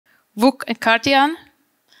Vuk and Karthigan,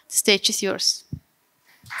 the stage is yours.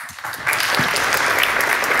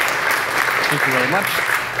 Thank you very much.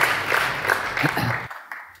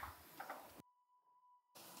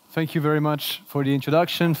 Thank you very much for the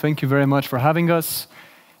introduction. Thank you very much for having us.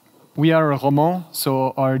 We are a Roman,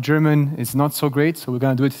 so our German is not so great, so we're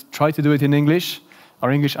going to try to do it in English.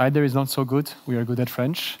 Our English either is not so good. We are good at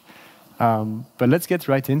French. But let's get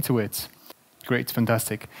right into it. Great,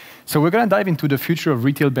 fantastic. So we're going to dive into the future of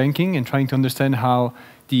retail banking and trying to understand how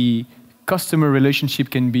the customer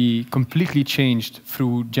relationship can be completely changed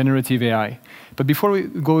through generative AI. But before we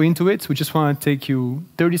go into it, we just want to take you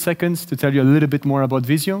 30 seconds to tell you a little bit more about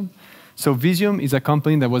Visium. So Visium is a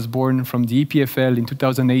company that was born from the EPFL in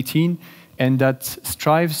 2018 and that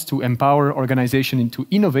strives to empower organizations to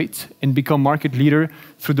innovate and become market leader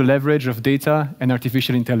through the leverage of data and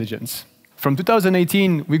artificial intelligence. From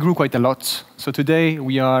 2018, we grew quite a lot. So today,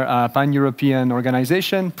 we are a pan-European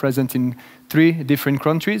organization present in 3 different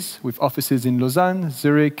countries with offices in Lausanne,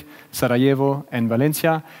 Zurich, Sarajevo, and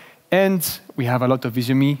Valencia. And we have a lot of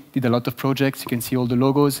Visium, did a lot of projects. You can see all the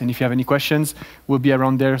logos. And if you have any questions, we'll be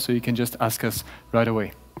around there, so you can just ask us right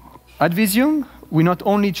away. At Visium, we not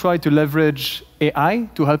only try to leverage AI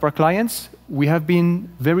to help our clients, we have been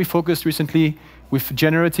very focused recently with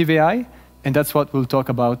generative AI, and that's what we'll talk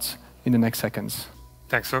about in the next seconds.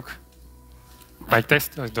 Thanks, Luke. Mic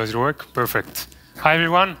test, does it work? Perfect. Hi,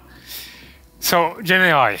 everyone. So,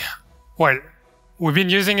 GenAI. Well, we've been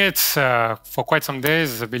using it for quite some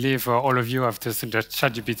days. I believe all of you have tested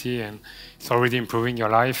ChatGPT, and it's already improving your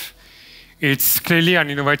life. It's clearly an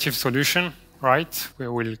innovative solution, right?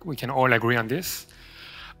 We can all agree on this.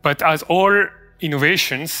 But as all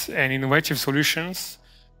innovations and innovative solutions,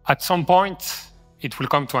 at some point, it will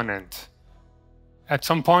come to an end. At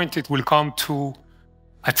some point, it will come to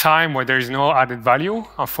a time where there is no added value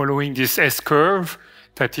of following this S-curve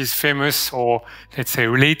that is famous or, let's say,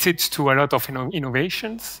 related to a lot of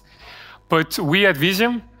innovations. But we at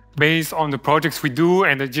Visium, based on the projects we do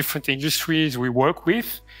and the different industries we work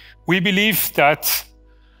with, we believe that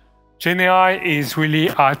GenAI is really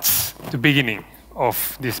at the beginning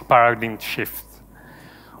of this paradigm shift.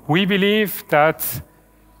 We believe that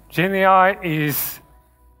GenAI is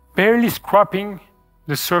barely scraping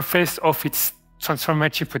the surface of its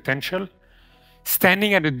transformative potential,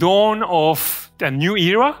 standing at the dawn of a new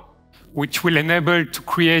era, which will enable to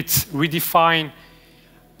create, redefine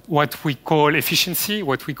what we call efficiency,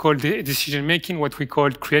 what we call decision-making, what we call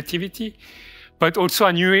creativity, but also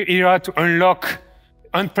a new era to unlock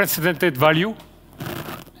unprecedented value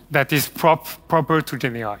that is proper to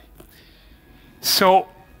GenAI. So,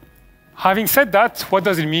 having said that, what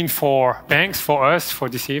does it mean for banks, for us, for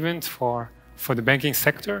this event, for the banking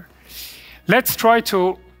sector? Let's try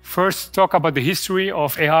to first talk about the history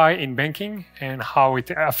of AI in banking and how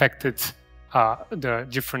it affected the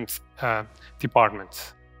different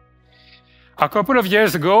departments. A couple of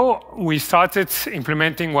years ago, we started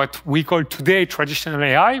implementing what we call today traditional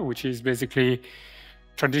AI, which is basically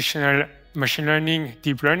traditional machine learning,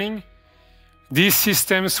 deep learning. These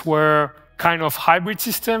systems were kind of hybrid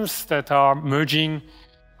systems that are merging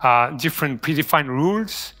different predefined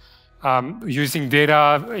rules using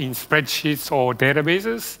data in spreadsheets or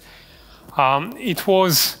databases. It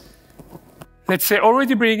was, let's say,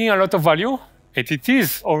 already bringing a lot of value. It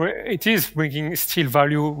is bringing still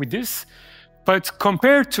value with this. But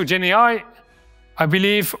compared to GenAI, I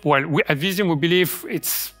believe, well, at Visium, we believe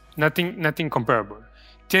it's nothing comparable.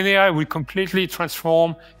 GenAI will completely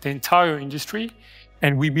transform the entire industry,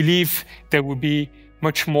 and we believe there will be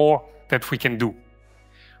much more that we can do.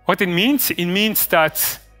 What it means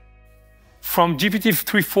that from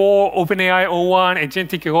GPT-3.4, OpenAI 01,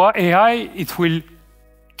 Agentic AI, it will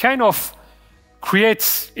kind of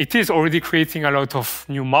create, it is already creating a lot of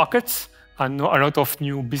new markets and a lot of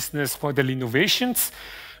new business model innovations.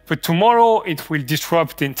 But tomorrow, it will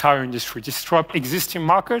disrupt the entire industry, disrupt existing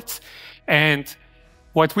markets. And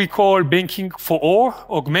what we call banking for all,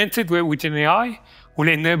 augmented with GenAI, will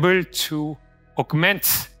enable to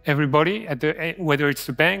augment everybody, whether it's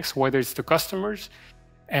the banks, whether it's the customers,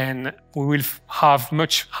 and we will have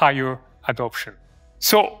much higher adoption.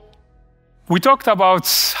 So we talked about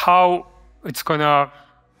how it's going to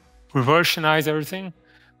revolutionize everything,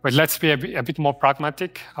 but let's be a bit more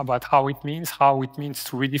pragmatic about how it means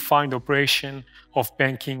to redefine the operation of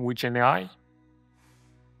banking with GenAI.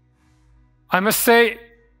 I must say,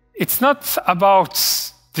 it's not about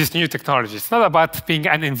this new technology. It's not about being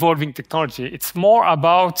an evolving technology. It's more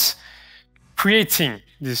about creating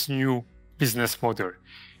this new business model.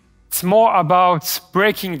 It's more about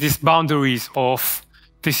breaking these boundaries of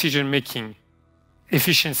decision-making,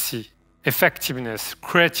 efficiency, effectiveness,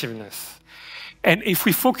 creativeness. And if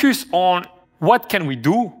we focus on what can we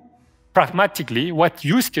do pragmatically, what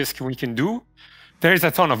use case we can do, there is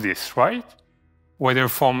a ton of this, right? Whether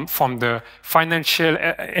from the financial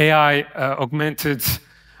AI augmented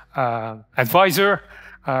advisor,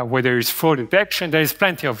 whether it's fraud detection, there is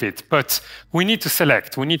plenty of it. But we need to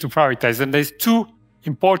select, we need to prioritize. And there's two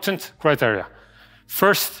important criteria.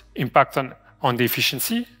 First, impact on the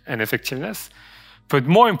efficiency and effectiveness. But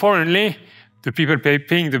more importantly, the people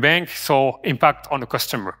paying the bank, so impact on the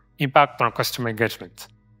customer, impact on customer engagement.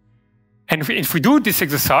 And if we do this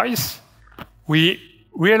exercise, we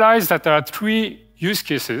realize that there are three use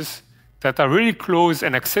cases that are really close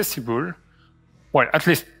and accessible. Well, at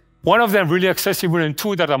least one of them really accessible and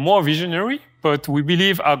two that are more visionary, but we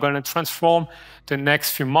believe are going to transform the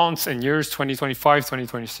next few months and years, 2025,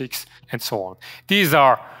 2026, and so on. These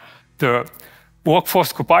are the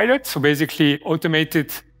workforce copilot, so basically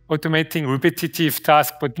automating repetitive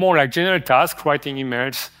tasks, but more like general tasks, writing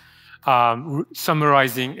emails,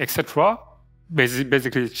 summarizing, etc.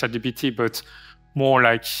 Basically ChatGPT, but more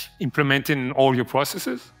like implementing all your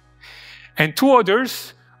processes. And two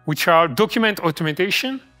others, which are document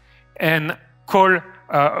automation and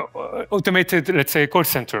automated, let's say, call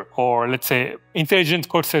center, or let's say intelligent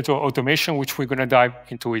call center automation, which we're going to dive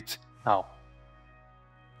into it now.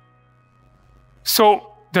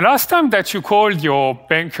 So the last time that you called your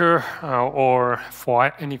banker or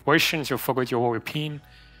for any questions, you forgot your PIN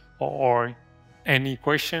or any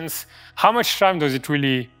questions, how much time does it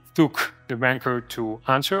really took the banker to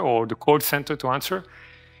answer or the call center to answer?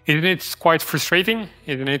 Isn't it quite frustrating?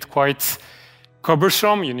 Isn't it quite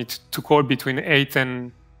cumbersome? You need to call between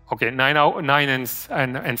 9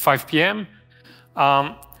 and 5 p.m.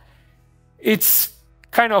 It's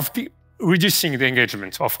kind of reducing the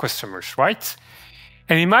engagement of customers, right?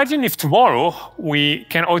 And imagine if tomorrow we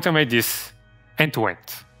can automate this end-to-end.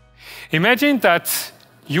 Imagine that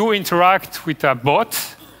you interact with a bot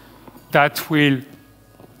that will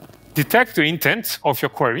detect the intent of your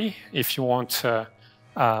query if you want to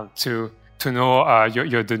know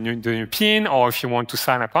the new PIN, or if you want to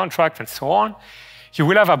sign a contract and so on. You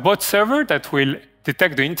will have a bot server that will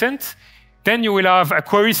detect the intent. Then you will have a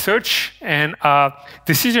query search and a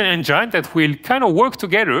decision engine that will kind of work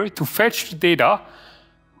together to fetch the data,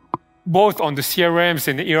 both on the CRMs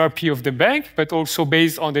and the ERP of the bank, but also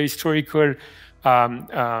based on the historical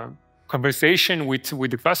conversation with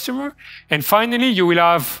the customer. And finally, you will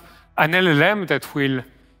have an LLM that will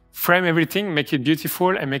frame everything, make it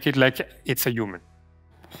beautiful, and make it like it's a human.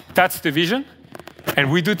 That's the vision. And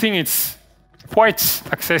we do think it's quite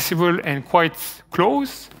accessible and quite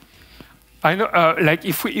close. I know, like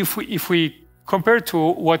if we compare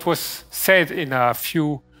to what was said in a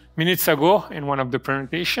few minutes ago in one of the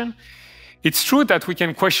presentations, it's true that we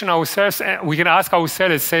can question ourselves and we can ask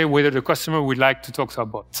ourselves and say whether the customer would like to talk to a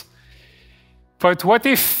bot. But what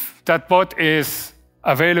if that bot is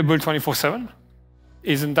available 24/7?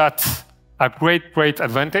 Isn't that a great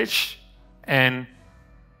advantage and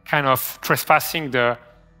kind of trespassing the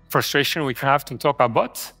frustration we can have to talk about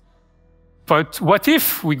bots? But what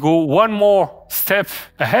if we go one more step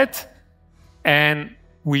ahead and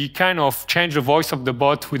we kind of change the voice of the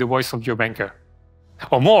bot with the voice of your banker?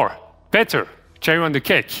 Or more, better, cherry on the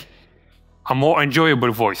cake, a more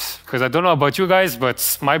enjoyable voice. Because I don't know about you guys,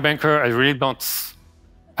 but my banker, I really don't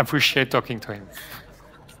appreciate talking to him.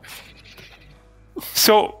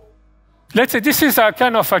 So let's say this is a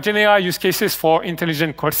kind of a GenAI use cases for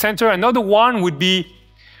intelligent call center. Another one would be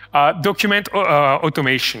document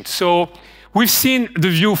automation. So we've seen the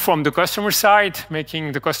view from the customer side,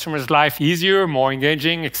 making the customer's life easier, more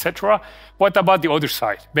engaging, etc. What about the other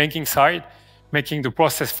side, banking side, making the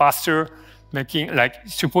process faster, making, like,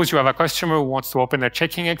 suppose you have a customer who wants to open a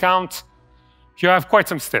checking account. You have quite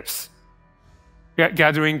some steps.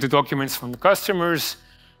 Gathering the documents from the customers,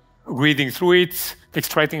 reading through it,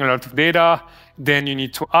 extracting a lot of data. Then you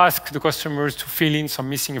need to ask the customers to fill in some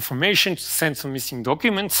missing information, to send some missing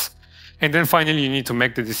documents. And then finally, you need to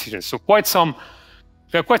make the decision. So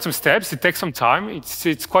there are quite some steps. It takes some time.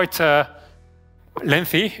 It's quite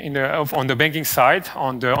lengthy on the banking side,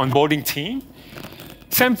 on the onboarding team.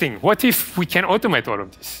 Same thing. What if we can automate all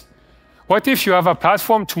of this? What if you have a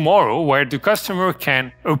platform tomorrow where the customer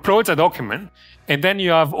can upload a document, and then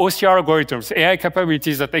you have OCR algorithms, AI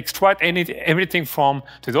capabilities that extract everything from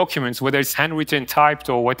the documents, whether it's handwritten, typed,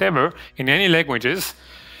 or whatever, in any languages,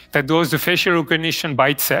 that does the facial recognition by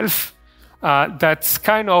itself, that's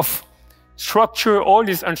kind of structure all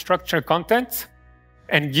this unstructured content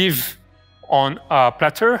and give on a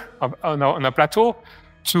plateau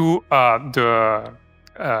to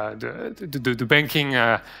the banking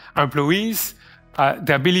employees,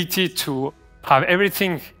 the ability to have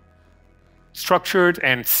everything structured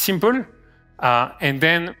and simple, and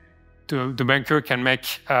then the banker can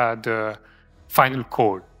make the final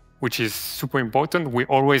call, which is super important. We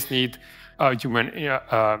always need human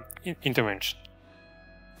intervention.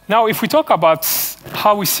 Now, if we talk about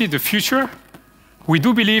how we see the future, we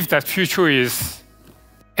do believe that future is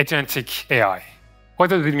agentic AI. What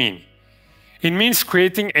does it mean? It means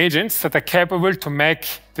creating agents that are capable to make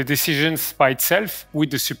the decisions by itself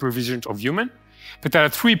with the supervision of human. But there are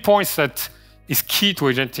 3 points that is key to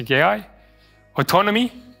agentic AI.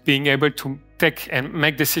 Autonomy, being able to take and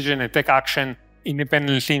make decisions and take action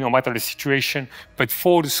independently no matter the situation, but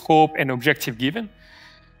for the scope and objective given.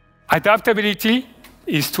 Adaptability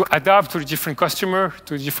is to adapt to the different customer,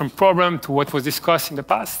 to the different problem, to what was discussed in the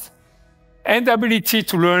past. And the ability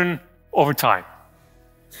to learn over time.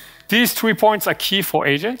 These 3 points are key for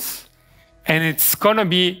agents, and it's going to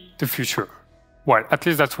be the future. Well, at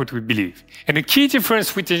least that's what we believe. And the key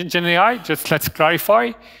difference with GenAI, just let's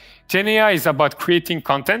clarify, GenAI is about creating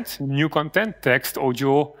content, new content, text,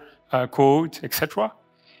 audio, code, etc.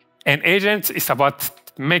 And agents is about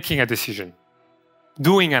making a decision,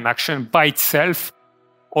 doing an action by itself,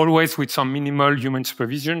 always with some minimal human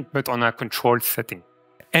supervision, but on a controlled setting.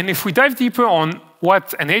 And if we dive deeper on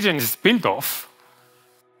what an agent is built of,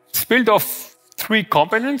 it's built of 3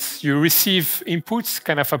 components. You receive inputs,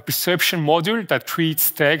 kind of a perception module that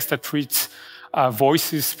treats text, that treats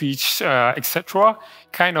voices, speech, etc.,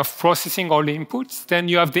 kind of processing all the inputs. Then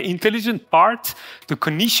you have the intelligent part, the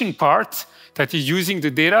cognition part, that is using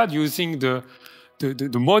the data, using the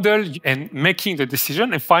model and making the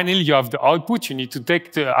decision. And finally, you have the output. You need to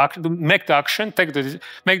take the action, make the action,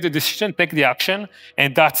 make the decision, take the action,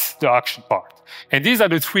 and that's the action part. And these are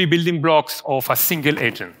the 3 building blocks of a single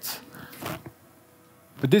agent.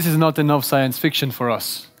 But this is not enough science fiction for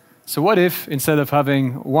us. So what if, instead of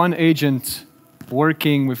having one agent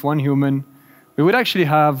working with one human, we would actually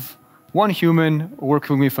have one human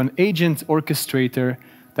working with an agent orchestrator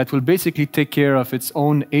that will basically take care of its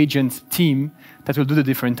own agent team that will do the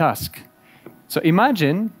different tasks. So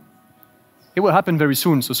imagine, it will happen very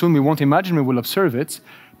soon. So soon we won't imagine, we will observe it.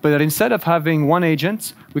 But that instead of having one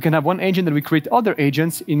agent, we can have one agent that we create other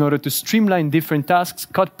agents in order to streamline different tasks,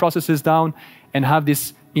 cut processes down, and have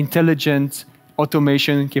this intelligent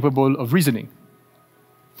automation capable of reasoning.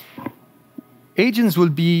 Agents will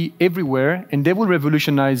be everywhere, and they will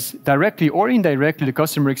revolutionize directly or indirectly the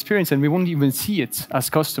customer experience, and we won't even see it as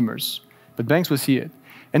customers, but banks will see it.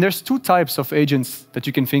 And there's 2 types of agents that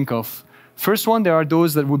you can think of. First one, there are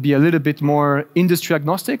those that would be a little bit more industry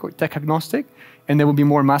agnostic or tech agnostic, and there will be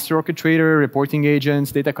more master orchestrator, reporting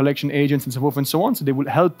agents, data collection agents, and so forth and so on. So they will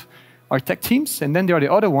help our tech teams. And then there are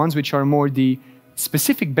the other ones, which are more the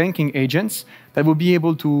specific banking agents that will be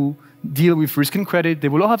able to deal with risk and credit. They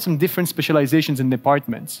will all have some different specializations in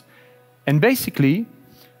departments. And basically,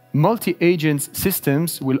 multi-agent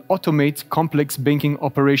systems will automate complex banking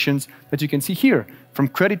operations that you can see here, from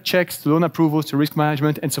credit checks to loan approvals to risk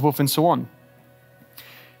management and so forth and so on.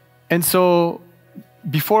 And so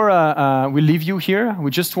before we leave you here, we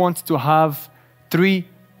just want to have 3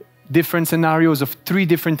 different scenarios of 3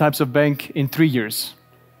 different types of bank in 3 years.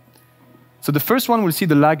 So the first one, we'll see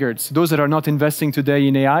the laggards, those that are not investing today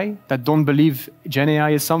in AI, that don't believe Gen AI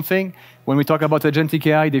is something. When we talk about agentic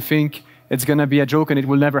AI, they think it's going to be a joke and it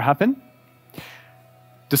will never happen.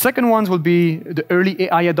 The second ones will be the early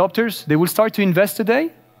AI adopters. They will start to invest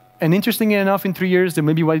today. And interestingly enough, in 3 years, they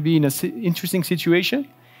maybe might be in an interesting situation.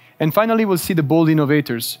 And finally, we'll see the bold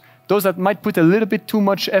innovators, those that might put a little bit too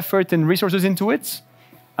much effort and resources into it,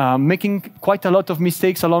 making quite a lot of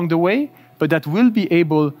mistakes along the way, but that will be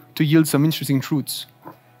able to yield some interesting truths.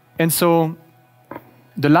 And so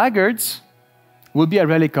the laggards will be a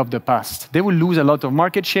relic of the past. They will lose a lot of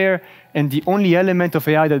market share, and the only element of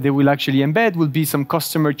AI that they will actually embed will be some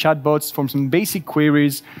customer chatbots from some basic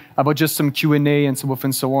queries about just some Q&A and so forth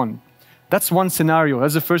and so on. That's one scenario.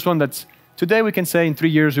 That's the first one that today we can say in 3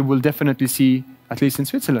 years we will definitely see, at least in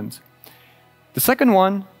Switzerland. The second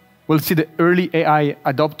one, we'll see the early AI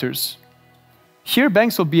adopters. Here,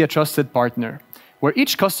 banks will be a trusted partner, where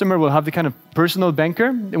each customer will have the kind of personal banker.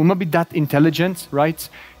 It will not be that intelligent, right?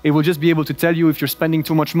 It will just be able to tell you if you're spending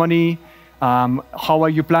too much money, how are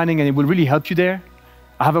you planning, and it will really help you there.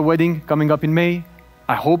 I have a wedding coming up in May.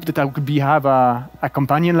 I hope that I could have a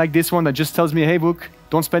companion like this one that just tells me, hey, look,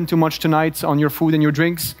 don't spend too much tonight on your food and your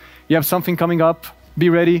drinks. You have something coming up, be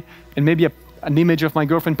ready. And maybe an image of my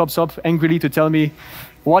girlfriend pops up angrily to tell me,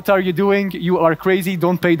 what are you doing? You are crazy,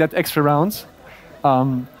 don't pay that extra rounds.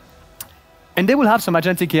 And they will have some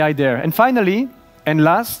agentic AI there. And finally, And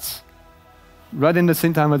last, right in the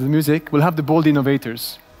same time as the music, we'll have the bold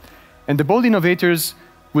innovators. And the bold innovators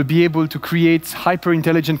will be able to create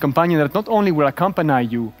hyper-intelligent companions that not only will accompany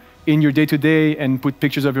you in your day-to-day and put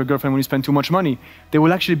pictures of your girlfriend when you spend too much money, they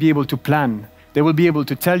will actually be able to plan. They will be able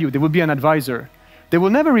to tell you. They will be an advisor. They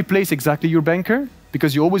will never replace exactly your banker,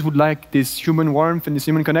 because you always would like this human warmth and this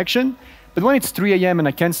human connection. But when it's 3 a.m. and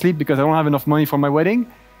I can't sleep because I don't have enough money for my wedding,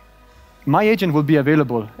 my agent will be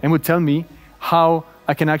available and will tell me how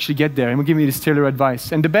I can actually get there and will give me this tailored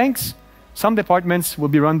advice. And the banks, some departments will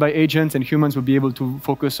be run by agents and humans will be able to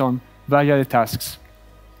focus on value-added tasks.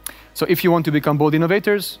 So if you want to become bold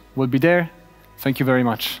innovators, we'll be there. Thank you very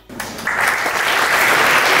much.